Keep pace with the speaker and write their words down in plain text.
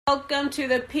Welcome to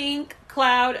the Pink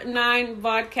Cloud 9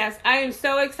 podcast. I am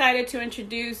so excited to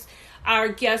introduce our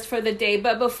guest for the day.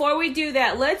 But before we do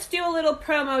that, let's do a little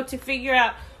promo to figure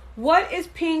out what is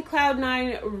Pink Cloud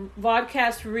 9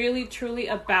 podcast really truly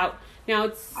about. Now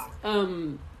it's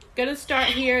going to start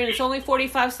here and it's only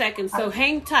 45 seconds, so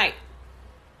hang tight.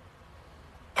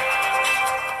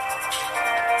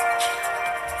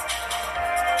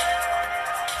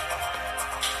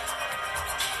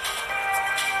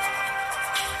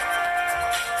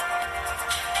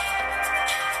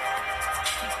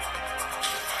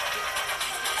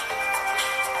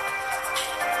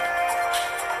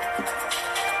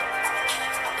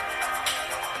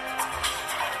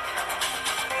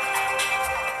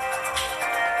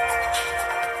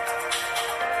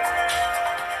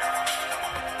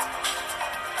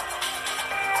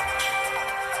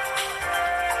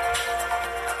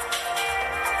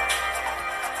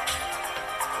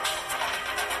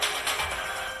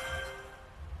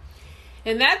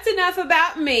 And that's enough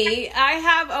about me. I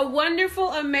have a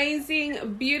wonderful,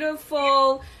 amazing,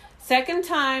 beautiful second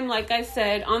time, like I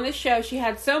said, on the show. She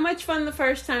had so much fun the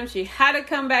first time. She had to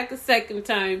come back a second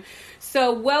time.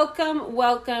 So welcome,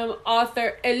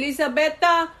 author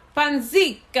Elisabetta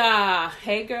Panzica.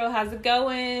 Hey, girl, how's it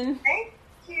going? Thank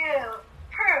you.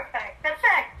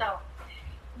 Perfecto.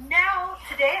 Now,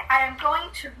 today, I am going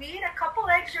to read a couple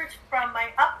excerpts from my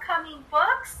upcoming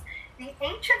books, The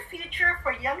Ancient Future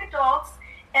for Young Adults,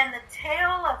 and The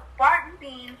Tale of Bart and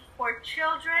Bean for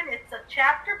Children. It's a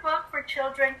chapter book for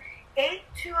children 8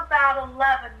 to about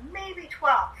 11, maybe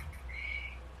 12.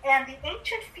 And The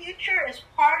Ancient Future is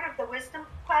part of the Wisdom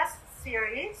Quest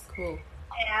series. Cool.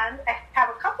 And I have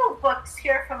a couple of books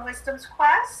here from Wisdom's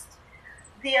Quest,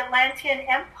 The Atlantean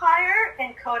Empire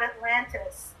and Code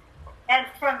Atlantis. And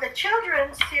from the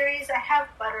children's series, I have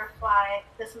Butterfly.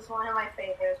 This is one of my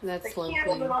favorites. That's it's a lovely.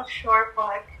 cute little short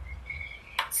book.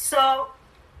 So,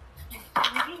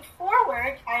 moving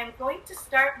forward, I am going to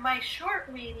start my short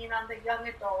reading on the young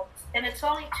adults, and it's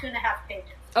only 2.5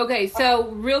 pages. Okay, so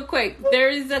real quick, there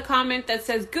is a comment that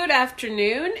says, good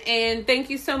afternoon, and thank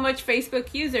you so much,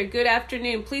 Facebook user. Good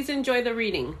afternoon. Please enjoy the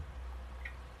reading.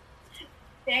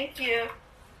 Thank you.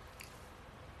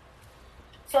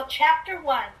 So, Chapter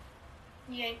 1.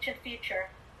 The Ancient Future.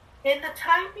 In the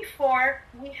time before,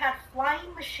 we had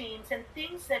flying machines and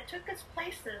things that took us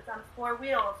places on 4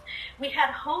 wheels. We had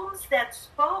homes that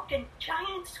spoke and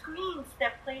giant screens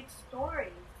that played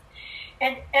stories.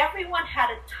 And everyone had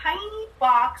a tiny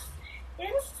box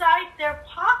inside their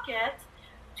pocket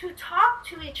to talk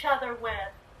to each other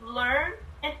with, learn,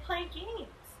 and play games.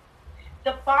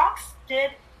 The box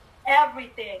did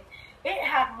everything. It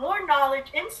had more knowledge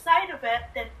inside of it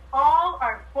than all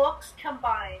our books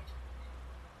combined.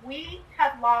 We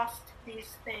had lost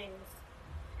these things.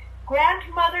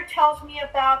 Grandmother tells me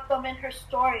about them in her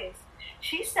stories.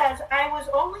 She says I was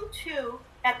only 2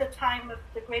 at the time of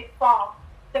the Great Fall.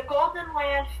 The Golden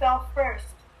Land fell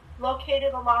first,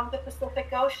 located along the Pacific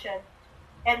Ocean,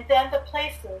 and then the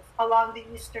places along the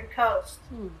eastern coast.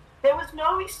 There was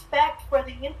no respect for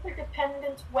the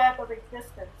interdependent web of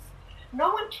existence. No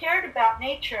one cared about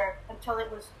nature until it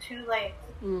was too late.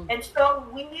 And so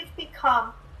we've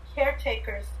become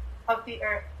caretakers of the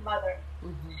Earth Mother.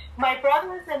 My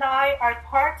brothers and I are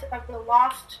part of the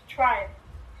lost tribe.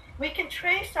 We can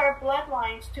trace our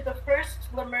bloodlines to the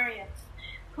first Lemurians,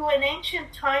 who in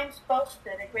ancient times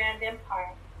boasted a grand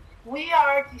empire. We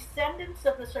are descendants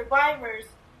of the survivors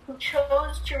who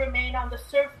chose to remain on the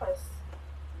surface.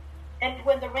 And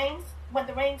when the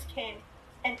rains came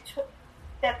and took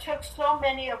so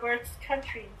many of Earth's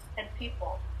countries and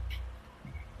people.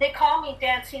 They call me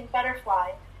Dancing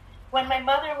Butterfly. When my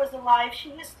mother was alive,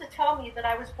 she used to tell me that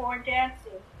I was born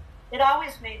dancing. It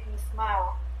always made me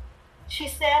smile. She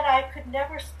said I could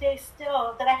never stay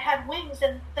still, that I had wings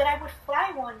and that I would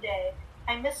fly one day.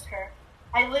 I miss her.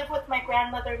 I live with my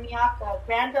grandmother Miyaka,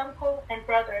 granduncle and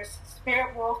brothers,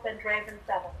 Spirit Wolf and Dragon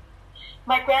Feather.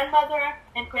 My grandmother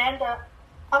and granduncle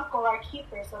are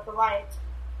keepers of the light.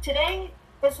 Today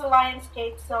is the Lion's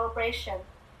Gate celebration.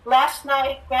 Last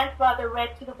night, grandmother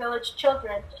read to the village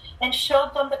children and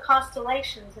showed them the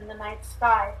constellations in the night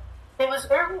sky. It was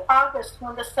early August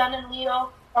when the sun and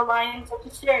Leo aligned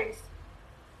into Ceres,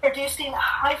 producing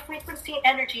high-frequency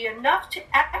energy enough to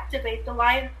activate the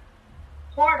Lion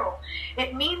portal.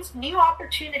 It means new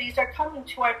opportunities are coming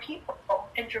to our people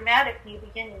and dramatic new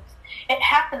beginnings. It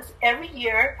happens every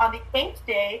year on the 8th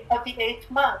day of the 8th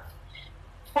month.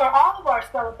 For all of our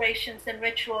celebrations and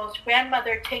rituals,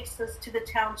 grandmother takes us to the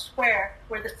town square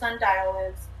where the sundial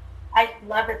is. I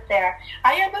love it there.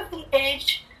 I am of the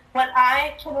age when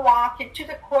I can walk into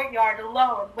the courtyard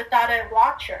alone without a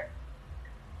watcher.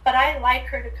 but I like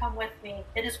her to come with me.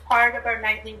 It is part of our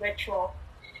nightly ritual.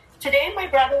 Today, my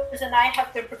brothers and I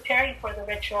have been preparing for the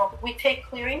ritual. We take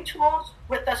clearing tools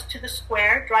with us to the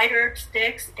square, dried herb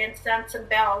sticks, incense, and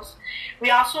bells.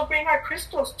 We also bring our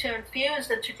crystals to infuse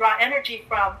and to draw energy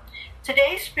from.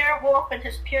 Today, Spirit Wolf and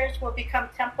his peers will become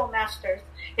temple masters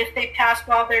if they pass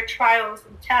all their trials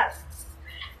and tests.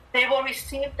 They will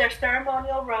receive their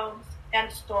ceremonial robes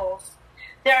and stoles.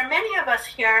 There are many of us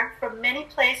here from many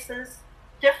places,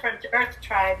 different earth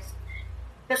tribes.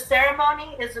 The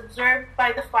ceremony is observed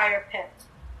by the fire pit.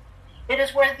 It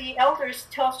is where the elders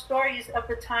tell stories of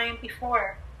the time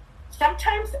before.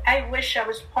 Sometimes I wish I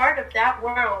was part of that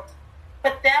world,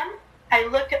 but then I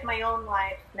look at my own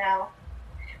life now.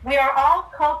 We are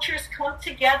all cultures come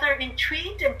together,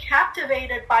 intrigued and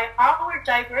captivated by our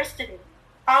diversity,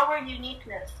 our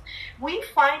uniqueness. We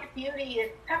find beauty in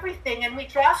everything, and we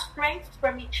draw strength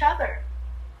from each other,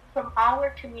 from our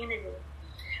community.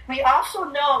 We also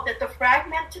know that the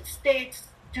fragmented states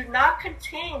do not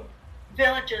contain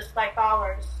villages like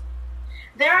ours.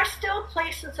 There are still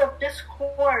places of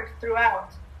discord throughout.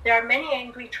 There are many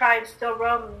angry tribes still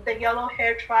roaming, the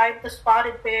yellow-haired tribe, the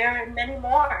spotted bear, and many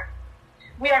more.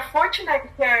 We are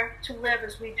fortunate here to live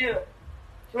as we do.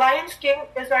 Lionsgate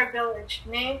is our village,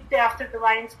 named after the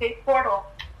Lionsgate portal,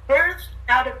 birthed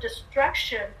out of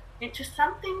destruction into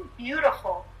something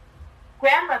beautiful.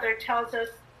 Grandmother tells us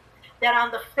that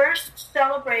on the first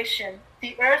celebration,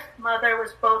 the Earth Mother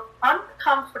was both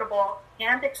uncomfortable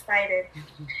and excited.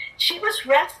 She was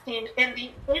resting in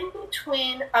the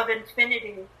in-between of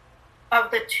infinity, of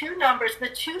the two numbers, the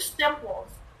two symbols,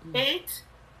 8,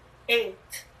 8.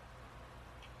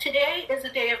 Today is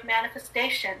a day of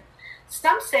manifestation.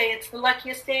 Some say it's the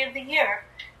luckiest day of the year.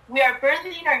 We are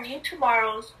birthing our new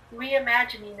tomorrows,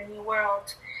 reimagining a new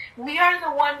world. We are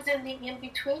the ones in the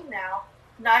in-between now,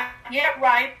 not yet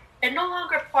ripe, and no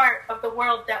longer part of the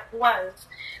world that was.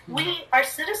 We are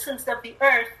citizens of the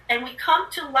earth, and we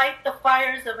come to light the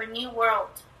fires of a new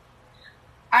world.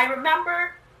 I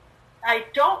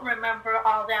don't remember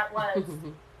all that was,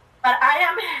 but I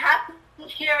am happy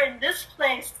here in this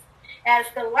place as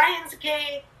the Lion's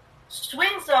Gate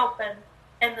swings open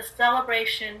and the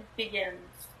celebration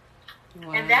begins.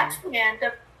 Wow. And that's the end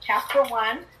of chapter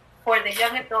 1 for the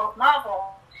young adult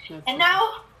novel. And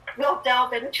now we'll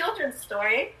delve into children's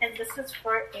story, and this is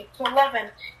for 8 to 11.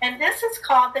 And this is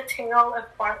called The Tale of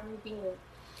Barton Bean.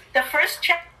 The first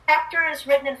chapter is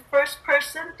written in first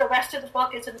person. The rest of the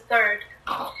book is in third.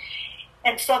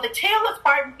 And so The Tale of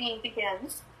Barton Bean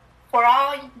begins. For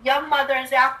all young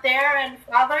mothers out there and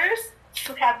fathers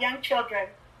who have young children,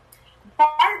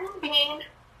 Barton Bean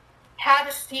had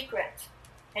a secret,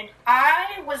 and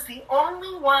I was the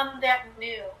only one that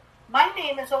knew. My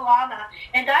name is Alana,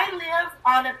 and I live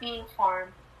on a bean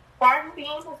farm. Barton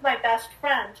Bean was my best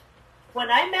friend.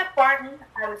 When I met Barton,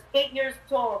 I was 8 years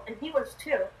old, and he was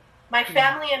 2. My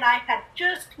family and I had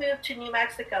just moved to New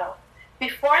Mexico.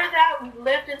 Before that, we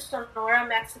lived in Sonora,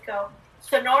 Mexico.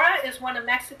 Sonora is one of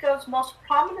Mexico's most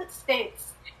prominent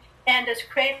states and is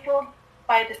cradled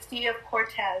by the Sea of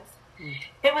Cortez.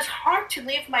 It was hard to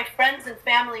leave my friends and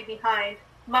family behind.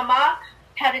 Mama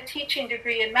had a teaching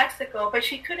degree in Mexico, but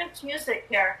she couldn't use it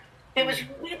here. It was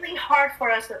really hard for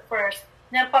us at first.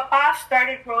 Then Papa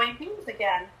started growing beans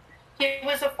again. He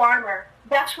was a farmer.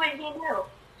 That's what he knew.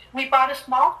 We bought a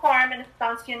small farm in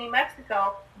Estancia, New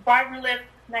Mexico. Barton lived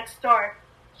next door.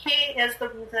 He is the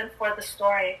reason for the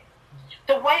story.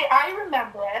 The way I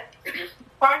remember it,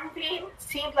 Barton Bean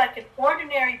seemed like an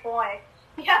ordinary boy.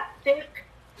 He had thick,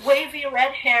 wavy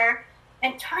red hair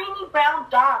and tiny brown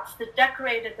dots that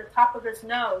decorated the top of his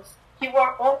nose. He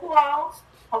wore overalls,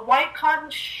 a white cotton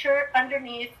shirt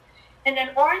underneath, and an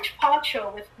orange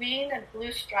poncho with green and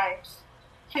blue stripes.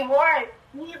 He wore it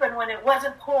even when it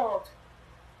wasn't cold.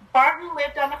 Barton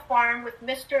lived on a farm with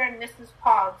Mr. and Mrs.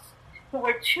 Poggs, who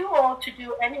were too old to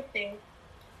do anything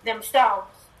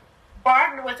themselves.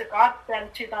 Barton was a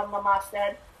godsend to them, Mama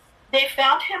said. They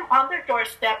found him on their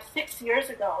doorstep 6 years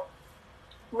ago,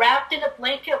 wrapped in a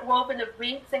blanket woven of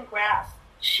reeds and grass,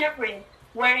 shivering,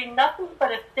 wearing nothing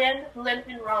but a thin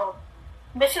linen robe.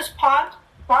 Mrs. Poggs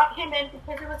brought him in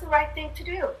because it was the right thing to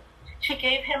do. She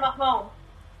gave him a home.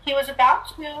 He was about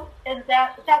 2, and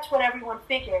that's what everyone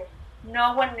figured.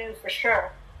 No one knew for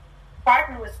sure.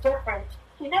 Barton was different.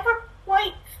 He never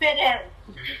quite fit in.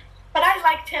 But I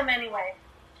liked him anyway.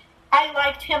 I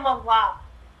liked him a lot.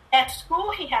 At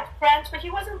school, he had friends, but he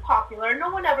wasn't popular. No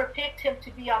one ever picked him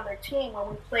to be on their team when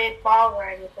we played ball or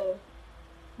anything.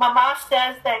 Mama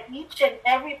says that each and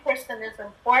every person is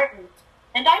important,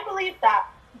 and I believe that.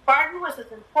 Barton was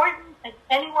as important as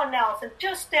anyone else, and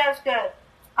just as good.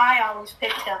 I always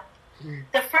picked him.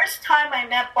 The first time I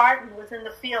met Barton was in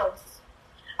the fields.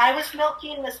 I was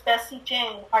milking Miss Bessie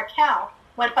Jane, our cow,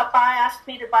 when Papa asked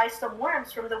me to buy some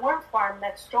worms from the worm farm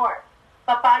next door.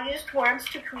 Papa used worms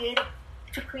to create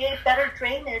better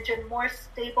drainage and more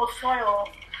stable soil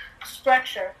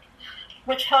structure,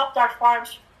 which helped our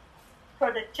farm's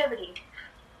productivity.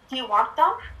 Do you want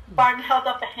them? Barton held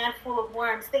up a handful of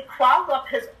worms. They crawled up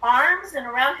his arms and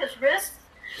around his wrists.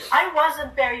 I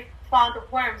wasn't very fond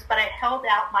of worms, but I held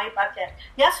out my bucket.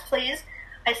 Yes, please,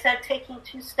 I said, taking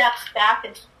 2 steps back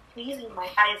and squeezing my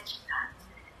eyes shut.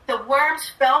 The worms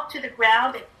fell to the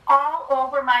ground and all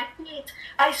over my feet.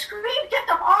 I screamed, "Get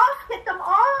them off! Get them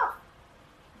off!"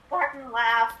 Barton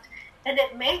laughed, and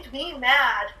it made me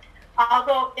mad,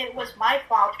 although it was my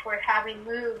fault for having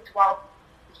moved while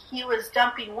he was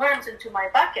dumping worms into my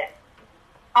bucket.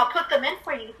 "I'll put them in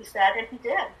for you," he said, and he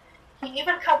did. He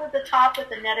even covered the top with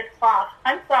a netted cloth.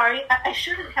 "I'm sorry, I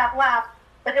shouldn't have laughed,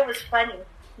 but it was funny,"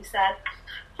 he said.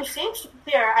 He seemed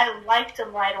sincere. I liked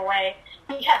him right away.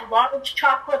 He had large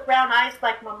chocolate brown eyes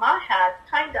like Mama had,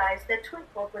 kind eyes that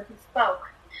twinkled when he spoke.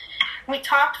 We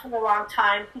talked for a long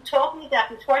time. He told me that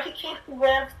before he came to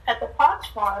live at the Potts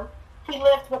farm, he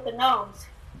lived with the gnomes.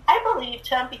 I believed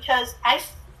him because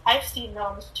I've seen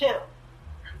gnomes too.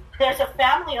 There's a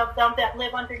family of them that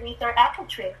live underneath our apple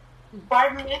tree.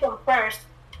 Barton knew them first.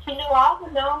 He knew all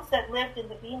the gnomes that lived in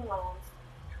the beanlands.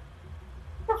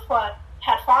 Tenderfoot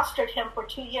had fostered him for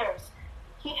 2 years.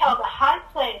 He held a high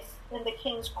place in the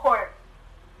king's court.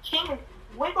 King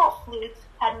Wiggleflute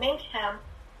had made him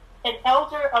an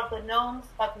elder of the gnomes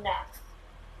of Ness.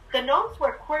 The gnomes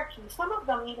were quirky, some of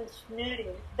them even snooty.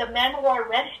 The men wore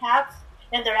red hats,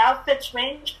 and their outfits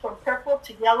ranged from purple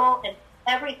to yellow and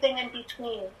everything in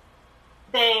between.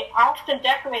 They often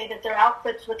decorated their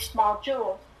outfits with small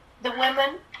jewels. The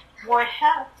women wore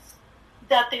hats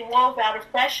that they wove out of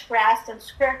fresh grass and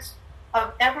skirts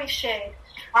of every shade,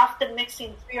 often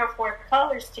mixing 3 or 4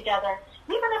 colors together.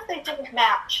 Even if they didn't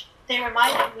match, they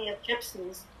reminded me of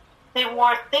gypsies. They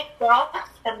wore thick belts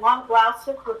and long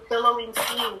blouses with billowing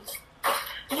sleeves.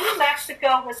 New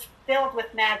Mexico was filled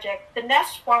with magic. The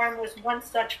Ness Farm was one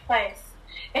such place.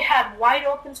 It had wide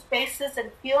open spaces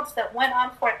and fields that went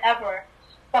on forever.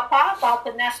 Papa bought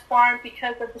the Ness Farm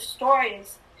because of the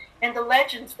stories and the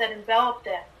legends that enveloped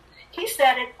it. He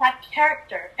said it had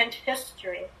character and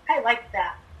history. I liked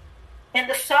that. In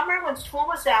the summer, when school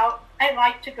was out, I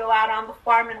liked to go out on the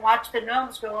farm and watch the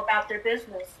gnomes go about their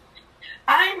business.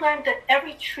 I learned that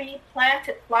every tree, plant,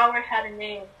 and flower had a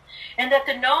name, and that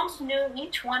the gnomes knew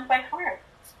each one by heart.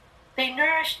 They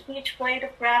nourished each blade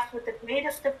of grass with the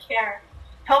greatest of care,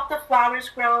 helped the flowers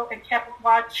grow, and kept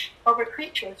watch over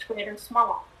creatures great and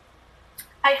small.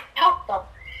 I helped them.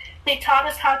 They taught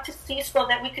us how to see so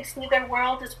that we could see their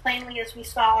world as plainly as we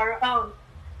saw our own.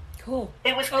 Cool.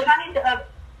 It was kind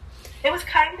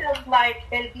of like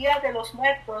El Dia de los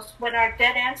Muertos, when our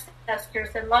dead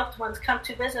ancestors and loved ones come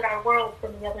to visit our world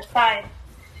from the other side.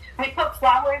 We put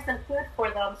flowers and food for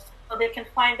them so they can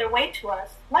find their way to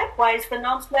us. Likewise, the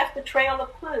gnomes left a trail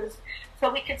of clues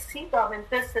so we could see them and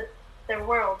visit their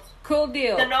worlds. Cool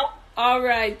deal. All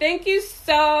right. Thank you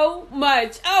so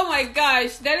much. Oh my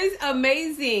gosh, that is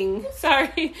amazing.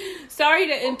 Sorry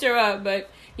to interrupt, but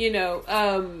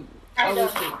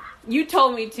obviously, you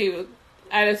told me to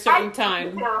at a certain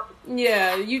time.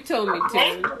 Yeah, you told me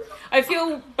to. I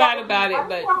feel bad about it,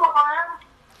 but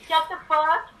get the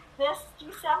book this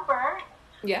December.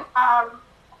 Yeah.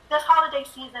 This holiday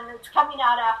season. It's coming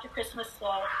out after Christmas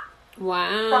Day.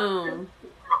 Wow.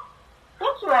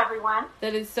 Thank you, everyone.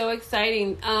 That is so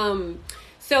exciting.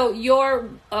 So your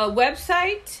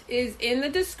website is in the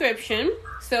description.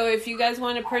 So if you guys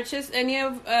want to purchase any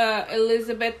of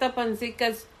Elizabeta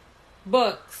Panzica's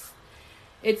books,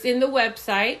 it's in the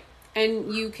website,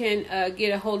 and you can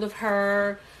get a hold of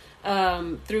her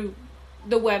through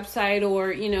the website,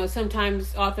 or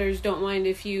sometimes authors don't mind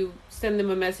if you send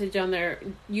them a message on their.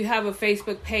 You have a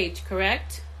Facebook page,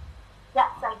 correct?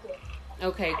 Yes, I do.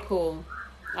 Okay, cool.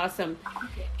 Awesome.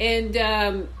 And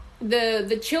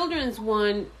the children's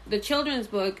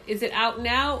book, is it out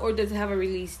now, or does it have a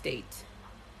release date?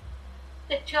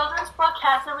 The children's book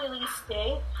has a release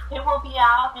date. It will be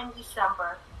out in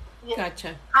December.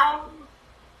 Gotcha. I'm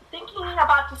thinking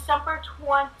about December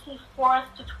 24th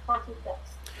to 25th.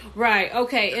 Right.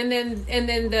 Okay. And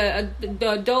then the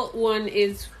adult one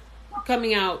is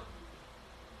coming out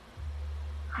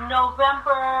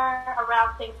November,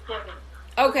 around Thanksgiving.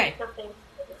 Okay.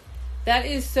 That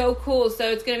is so cool. So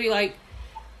it's going to be like,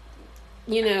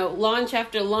 launch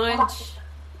after lunch.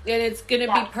 And it's going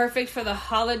to be perfect for the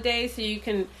holiday. So you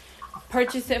can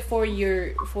purchase it for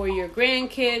your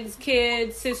grandkids,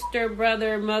 kids, sister,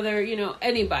 brother, mother,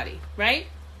 anybody, right?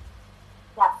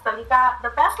 Yes, so you got the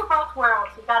best of both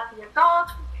worlds. You got the adult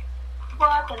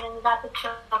book, and then you got the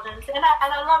children's. And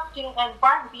I loved you. And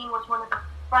Barton Bean was one of the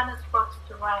funnest books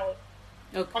to write.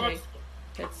 Okay,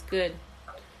 that's good.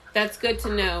 That's good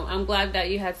to know. I'm glad that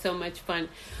you had so much fun.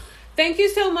 Thank you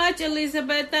so much,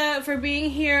 Elizabeth, for being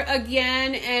here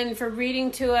again and for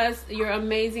reading to us your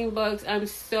amazing books. I'm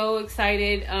so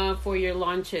excited for your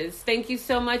launches. Thank you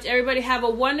so much. Everybody have a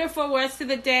wonderful rest of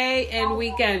the day and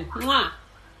weekend. Mwah.